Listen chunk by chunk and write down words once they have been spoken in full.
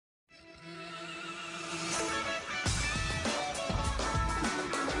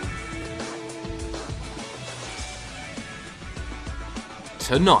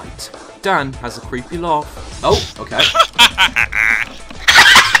Tonight, Dan has a creepy laugh. Oh, okay.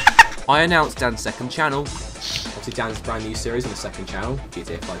 I announced Dan's second channel. Obviously, Dan's brand new series on the second channel,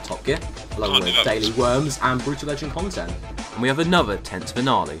 GTA 5 Top Gear, along with daily worms and Brutal Legend content. And we have another 10th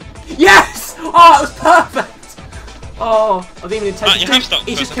finale. Yes! Oh, that was perfect! Oh, I didn't even take it.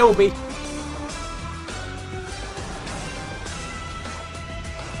 He just killed me.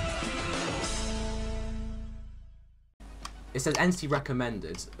 It says entity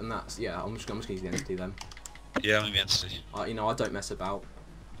recommended, and that's, yeah, I'm just gonna use the entity then. Yeah, I'm the entity. You know, I don't mess about.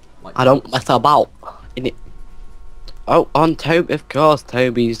 Like, I don't mess about. Oh, on Toby, of course,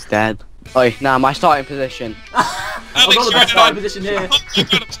 Toby's dead. Oh, now my starting position. I've got the best starting position here. Oh my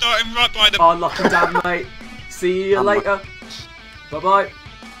god, I'm starting right by them. Oh, lucky damn, mate. See you later. Bye-bye.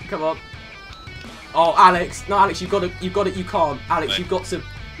 Come on. Oh, Alex. No, Alex, you can't. Alex, you've got to...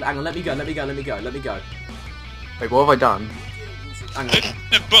 Hang on, let me go. Wait, what have I done? Hang on.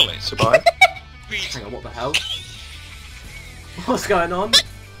 No bullets. Goodbye. Hang on, what the hell? What's going on?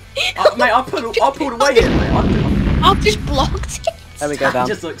 Mate, I pulled away here, mate. I've just blocked it. There we go, Dan.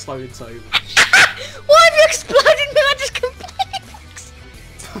 Just exploded too. Why have you exploded me? I just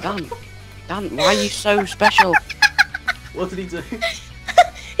completely... Dan, why are you so special? What did he do?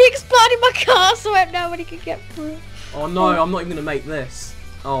 He exploded my car so nobody could get through. Oh no, I'm not even gonna make this.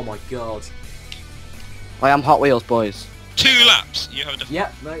 Oh my god. I am Hot Wheels, boys. 2 laps. You have a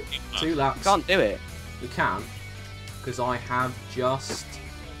Yep, mate. 2 laps. You can't do it. You can, because I have just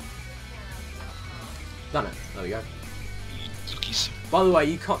done it. There we go. By the way,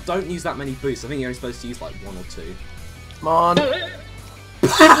 you don't use that many boosts. I think you're only supposed to use like 1 or 2. Come on.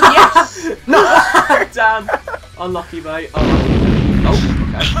 Yes! No! Dan! Unlucky, mate.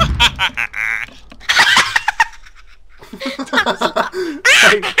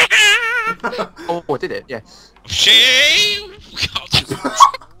 Oh, I did it, yes. Shame!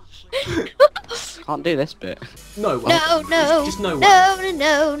 Can't do this bit. No way. No. Just no way. No.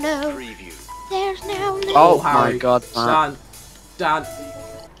 There's no. Oh Harry. my god, man. Dan.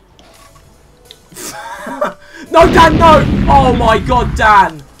 No, Dan, no! Oh my god,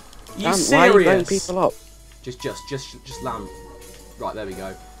 Dan! You Dan, serious? why are you blowing people up? Just land. Right, there we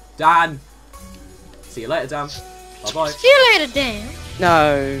go. Dan! See you later, Dan. Bye-bye. See you later, Dan.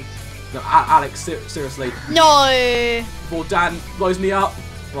 No. No, Alex, seriously. No. Before Dan blows me up.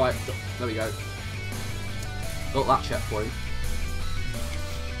 Right, there we go. Got that checkpoint.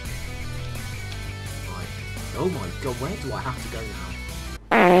 Right. Oh my god, where do I have to go now?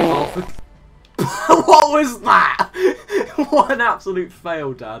 Oh, what was that? What an absolute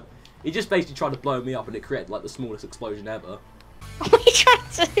fail, Dan. He just basically tried to blow me up and it created like the smallest explosion ever. What are you trying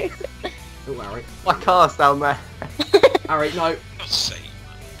to do? Oh, Harry. My car's down there. Harry, no. God's sake.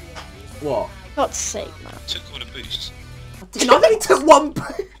 What? God's sake, man. Took all the boosts. I only took 1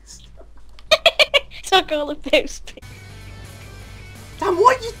 boost. Took all the boost. Dan,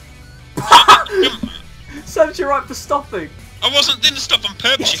 why you... Serves you right for stopping. I didn't stop on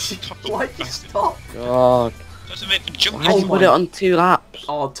purpose, you Why'd you stop? God. Doesn't make me jump. Why did you put it on 2 laps?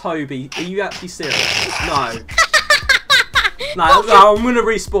 Oh, Toby, are you actually serious? No. No, I'm gonna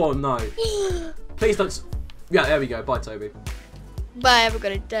respawn, no. Please don't... Yeah, there we go, bye Toby. Bye, have a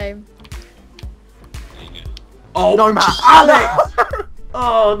good day. Oh, No, Matt. Alex!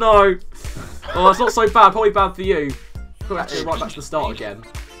 Oh, no. Oh, it's not so bad, probably bad for you. Right back to the start again.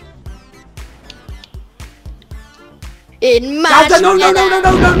 In my... No!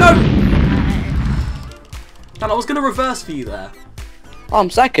 Dan, I was gonna reverse for you there. Oh, I'm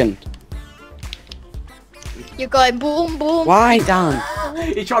second. You're going boom, boom. Why, Dan?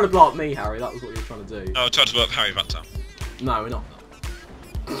 You're trying to blow up me, Harry, that was what you were trying to do. Oh, I tried to blow up Harry that time. No, we're not.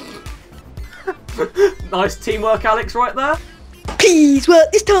 Nice teamwork, Alex, right there. Please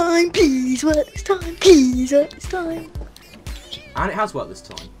work this time. Please work this time. Please work this time. And it has worked this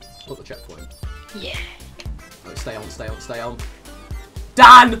time. Got the checkpoint. Yeah. Oh, stay on.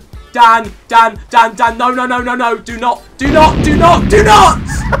 Dan! No. Do not. Do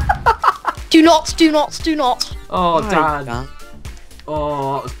not. Oh, Why, Dan.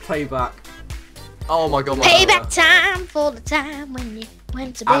 Oh, that was payback. Oh my god, my Payback time for the time when you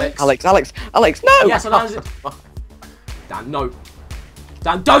went to bed. Alex. Alex, no! Yes, I know. Dan, no.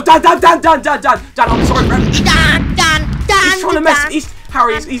 Dan, I'm sorry, friend. He's trying to mess.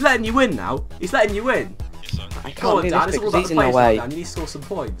 Harry, he's letting you win now. He's letting you win. I Come on, can't do Dan. this It's all because about he's the in the pace, way. Dan. You need to score some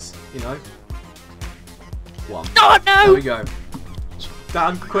points. You know. 1. Oh There no! we go.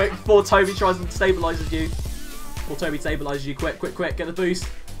 Dan, quick, before Toby tries and stabilises you. Quick, get the boost.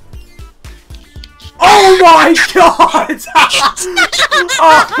 Oh my god!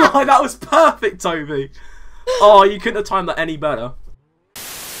 Oh my, that was perfect, Toby. Oh, you couldn't have timed that any better.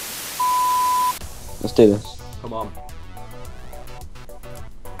 Let's do this. Come on.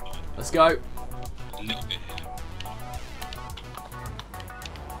 Let's go. A little bit here.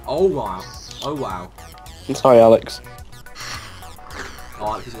 Oh wow. Oh wow. I'm sorry, Alex. Oh,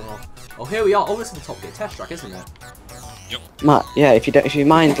 Alex is going off. Oh, here we are. Oh, this is the Top Gear test track, isn't it? Matt, yeah, if you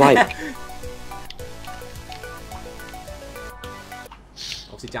mind, like,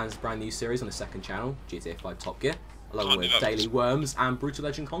 Obviously, Dan's brand new series on his second channel, GTA 5 Top Gear, along Can't with do that. daily worms and Brutal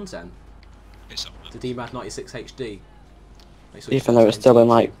Legend content It's up, man. to DMAD 96 HD. Make sure you even though it's still in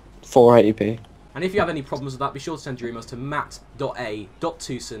like 480p. And if you have any problems with that, be sure to send your emails to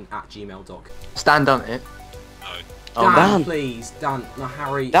matt.a.tucson@gmail.com. Stan done it. No. Oh, Dan, Dan. please, Dan, no,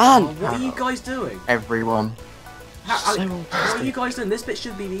 Harry. Dan. Oh, what are you guys doing? Everyone. Alex, So what are you guys doing? This bit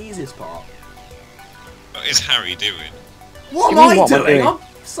should be the easiest part. What is Harry doing? What You am mean, I what am I doing? doing? I'm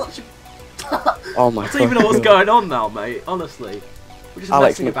such a... Oh my I don't even know what's God. going on now, mate. Honestly, we're just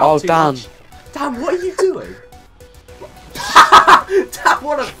Alex, messing about too Dan. much. Dan, what are you doing? Dan,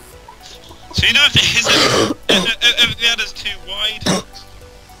 what a... So you know if it isn't, if the other's too wide.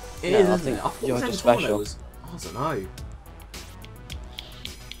 It No, is, I isn't think it? I thought you're it was just in special. tornadoes. I don't know.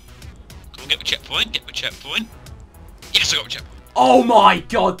 Come on, get my checkpoint, get my checkpoint. Yes, I got my checkpoint. Oh my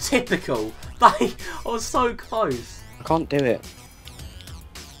god, typical. I was so close. I can't do it.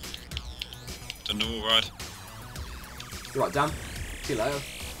 Done the wall ride. You're right, Dan. See you later.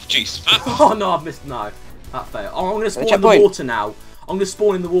 Jeez, Oh no, I've missed. No, that failed. Oh, I'm gonna spawn in the checkpoint. water now. I'm gonna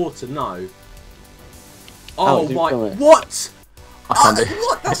spawn in the water. No. Oh Alex, you've my. done it. What? I can't do it.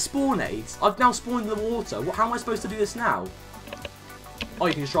 What? That's spawn aids. I've now spawned in the water. How am I supposed to do this now? Oh,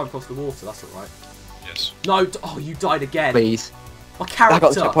 you can just drive across the water. That's alright. yes. No. Oh, you died again. Please. My I got the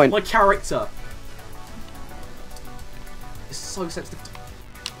character. checkpoint. My character. It's so sensitive.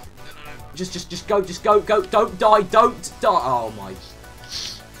 Just go. Don't die. Don't die. Oh my.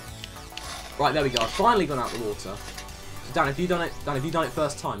 Right, there we go. I've finally gone out the water. So Dan, have you done it? Dan, have you done it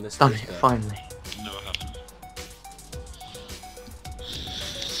first time? This Done this it, bit? finally. No, I haven't.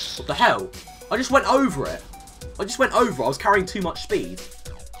 What the hell? I just went over it. I was carrying too much speed.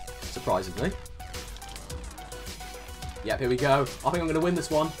 Surprisingly. Yep, here we go. I think I'm going to win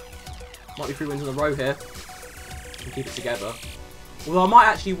this one. Might be 3 wins in a row here. Can keep it together. Although I might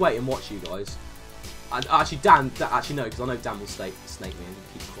actually wait and watch you guys. And actually, Dan actually no, because I know Dan will snake me and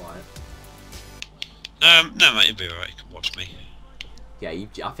keep quiet. No, mate, you'll be alright. You can watch me. Yeah,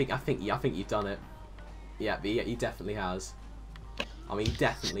 I think you've done it. Yeah, he definitely has. I mean, he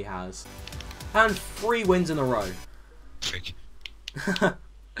definitely has. And 3 wins in a row. Freak.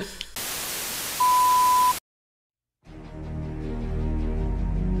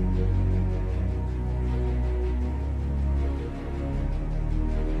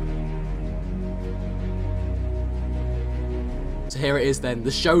 So here it is then,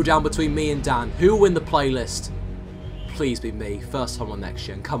 the showdown between me and Dan. Who will win the playlist? Please be me. First time on next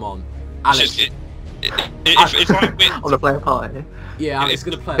gen. Come on. Alex. If I win, On the player party. Yeah, Alex is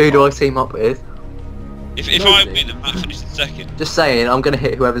going to play. Who do I team up with? if I Nobody. win and Matt finishes second, Just saying, I'm gonna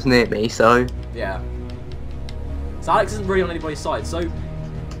hit whoever's near me, so... Yeah. So Alex isn't really on anybody's side, so...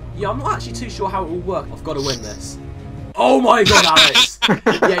 Yeah, I'm not actually too sure how it will work. I've got to win this. Oh my god, Alex!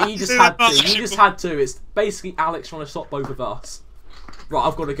 Yeah, you just had to. You just had to. It's basically Alex trying to stop both of us. Right,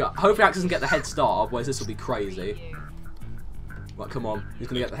 I've got to go. Hopefully Alex doesn't get the head start, otherwise this will be crazy. Right, come on. Who's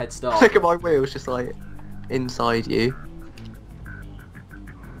going to get the head start? Look at my wheels just like inside you.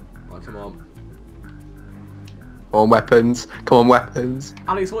 Right, come on. Come on, weapons. Come on, weapons.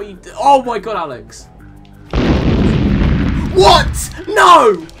 Alex, what are you do? Oh my god, Alex! What?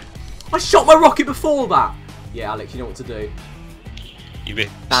 No! I shot my rocket before that! Yeah, Alex, you know what to do. you win.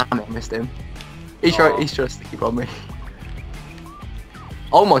 Damn it, missed him. He's Oh. trying to sticky bomb me.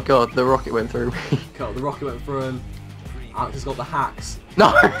 Oh my god, the rocket went through me. God, the rocket went through him. Alex has got the hacks.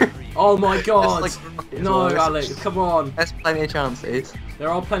 No! Oh my god! That's like the rocket as No, well. Alex, come on. There's plenty of chances. There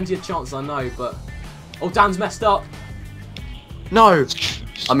are plenty of chances, I know, but... Oh, Dan's messed up. No!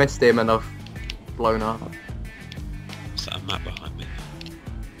 I missed him and I've blown up. What's that map behind me?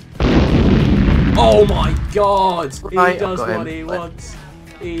 Oh my god! He Right, does I've got what him. he wants.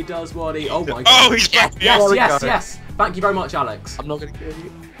 He does what he... Oh my god. Oh, he's back! Yes, There we yes, go. yes! Thank you very much, Alex. I'm not gonna kill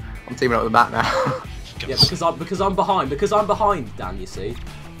you. I'm teaming up with Matt now. Yeah, because I'm behind. Because I'm behind, Dan, you see.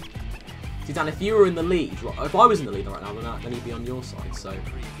 See, Dan, if you were in the lead... If I was in the lead right now, then he'd be on your side, so...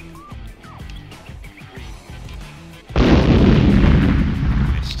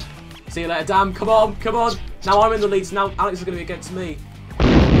 Missed. See you later, Dan. Come on, come on. Now I'm in the lead, so now Alex is going to be against me.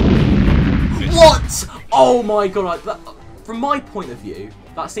 Missed. What? Oh my god. From my point of view,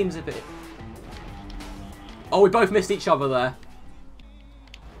 that seems a bit... Oh, we both missed each other there.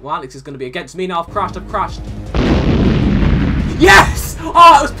 Well, Alex is going to be against me now. I've crashed. Yes! Oh,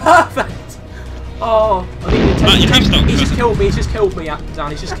 that was perfect! Oh, I didn't even take He's just killed me,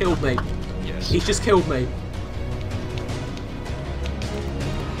 Dan. He's just killed me. Yes. He's just killed me.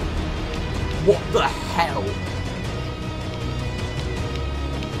 What the hell?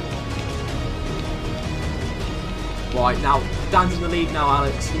 Right, now, Dan's in the lead now,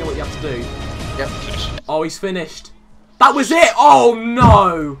 Alex. You know what you have to do. Yep. Oh, he's finished. That was it! Oh,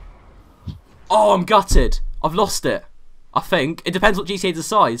 no! Oh, I'm gutted. I've lost it. I think. It depends what GTA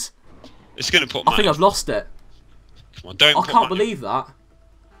decides. It's going to put I think I've lost it. Come on, don't I can't believe that.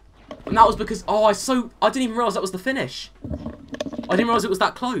 And that was because... Oh, I didn't even realise that was the finish. I didn't realise it was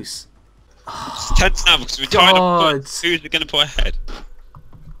that close. It's tense now because we're trying to put who's going to put ahead.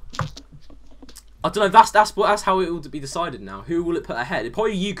 I don't know. That's how it will be decided now. Who will it put ahead? It's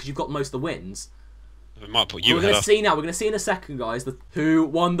probably you because you've got most of the wins. We might put you We're ahead. going to see now. We're going to see in a second, guys. Who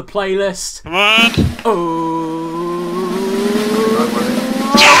won the playlist? Come on! Oh!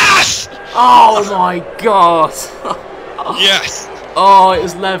 Yes! Oh my god! Yes! Oh, it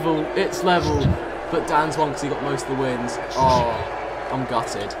was level. It's level. But Dan's won because he got most of the wins. Oh, I'm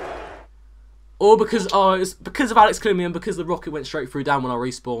gutted. Or because it was because of Alex killing me and because the rocket went straight through Dan when I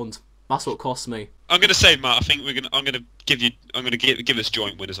respawned. That's what cost me. I'm gonna say, Matt. I think I'm gonna give us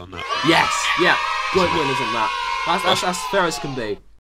joint winners on that. Yes, yeah, joint winners on that. That's fair as can be.